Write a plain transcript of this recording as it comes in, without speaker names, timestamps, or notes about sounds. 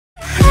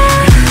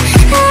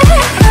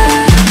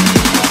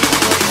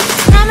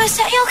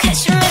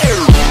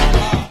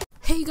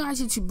guys,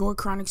 it's your boy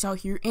Chronix out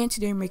here, and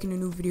today I'm making a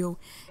new video,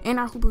 and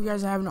I hope you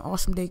guys are having an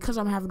awesome day, because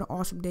I'm having an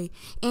awesome day.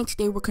 And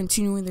today we're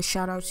continuing the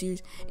shoutout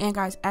series. And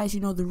guys, as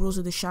you know, the rules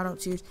of the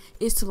shoutout series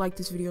is to like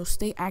this video,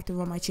 stay active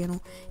on my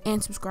channel,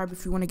 and subscribe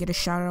if you want to get a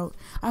shout out.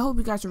 I hope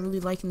you guys are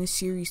really liking this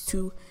series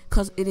too,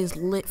 because it is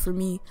lit for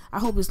me. I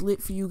hope it's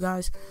lit for you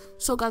guys.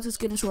 So guys, let's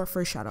get into our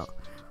first shoutout.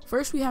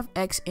 First we have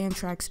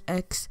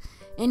X-ANTRAX-X,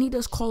 and he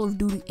does Call of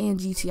Duty and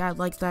GTA. I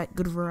like that,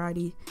 good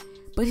variety.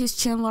 But his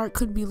channel art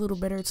could be a little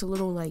better. It's a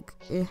little like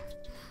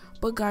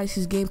but guys,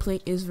 his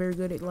gameplay is very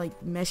good. It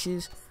like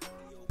meshes,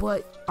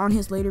 but on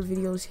his later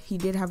videos he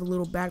did have a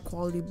little bad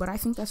quality, but I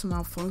think that's a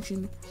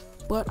malfunction.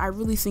 But I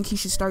really think he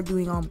should start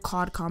doing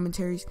COD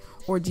commentaries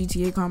or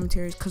GTA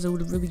commentaries, because it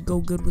would really go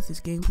good with his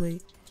gameplay.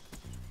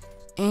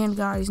 And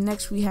guys,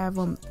 next we have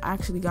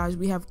actually guys,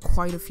 we have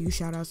quite a few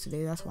shoutouts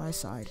today, that's why I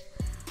sighed.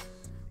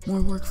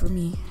 More work for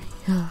me.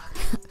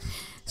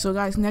 So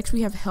guys, next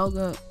we have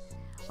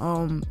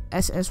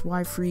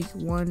Helghassyfreek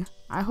 1.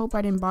 I hope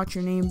I didn't botch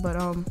your name, but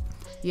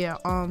yeah,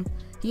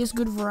 he has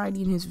good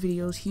variety in his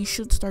videos. He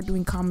should start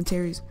doing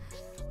commentaries,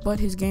 but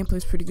his gameplay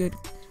is pretty good.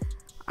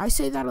 I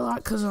say that a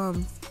lot because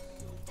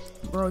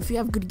bro, if you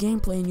have good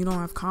gameplay and you don't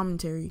have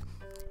commentary,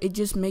 it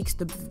just makes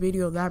the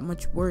video that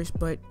much worse.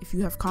 But if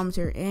you have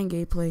commentary and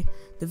gameplay,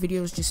 the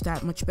video is just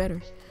that much better.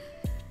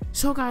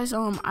 So guys,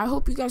 I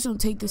hope you guys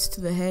don't take this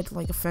to the head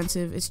like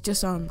offensive. It's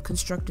just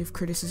constructive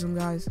criticism,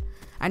 guys.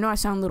 I know I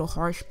sound a little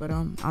harsh, but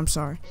I'm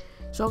sorry.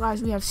 So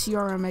guys, we have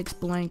CRMX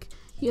blank.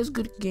 He has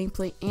good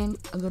gameplay and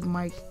a good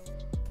mic,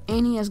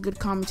 and he has good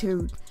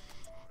commentary.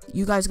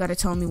 You guys gotta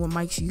tell me what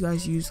mics you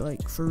guys use,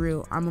 like for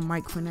real. I'm a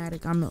mic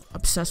fanatic. I'm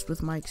obsessed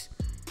with mics.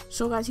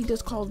 So guys, he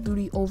does Call of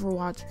Duty,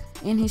 Overwatch,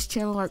 and his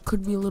channel art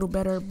could be a little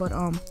better, but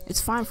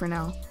it's fine for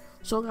now.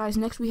 So guys,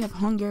 next we have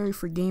Hungary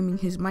For Gaming.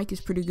 His mic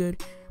is pretty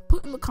good.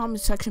 Put in the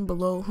comment section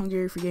below,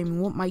 Hungary For Gaming,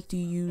 what mic do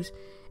you use?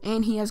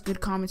 And he has good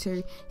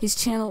commentary. His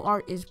channel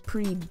art is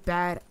pretty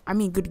bad. I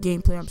mean, good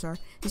gameplay, I'm sorry.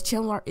 His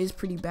channel art is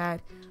pretty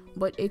bad,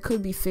 but it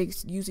could be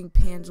fixed using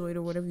Panzoid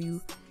or whatever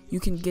you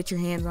can get your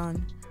hands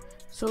on.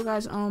 So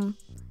guys, and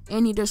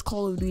he does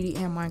Call of Duty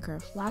and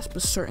Minecraft. Last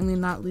but certainly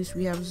not least,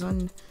 we have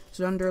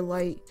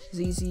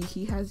ZunderLightZzYT.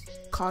 He has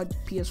COD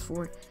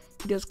PS4.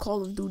 He does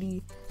Call of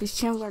Duty. His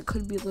channel art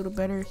could be a little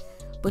better,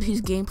 but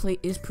his gameplay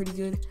is pretty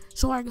good.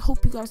 So I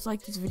hope you guys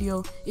like this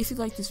video. If you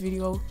like this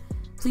video,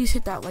 please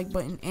hit that like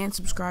button and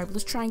subscribe.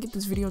 Let's try and get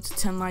this video to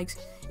 10 likes.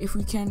 If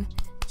we can,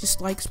 just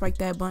spike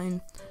that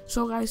button.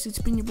 So guys, it's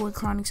been your boy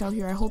Chronix out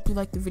here. I hope you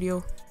liked the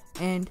video,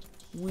 and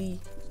we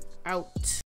out.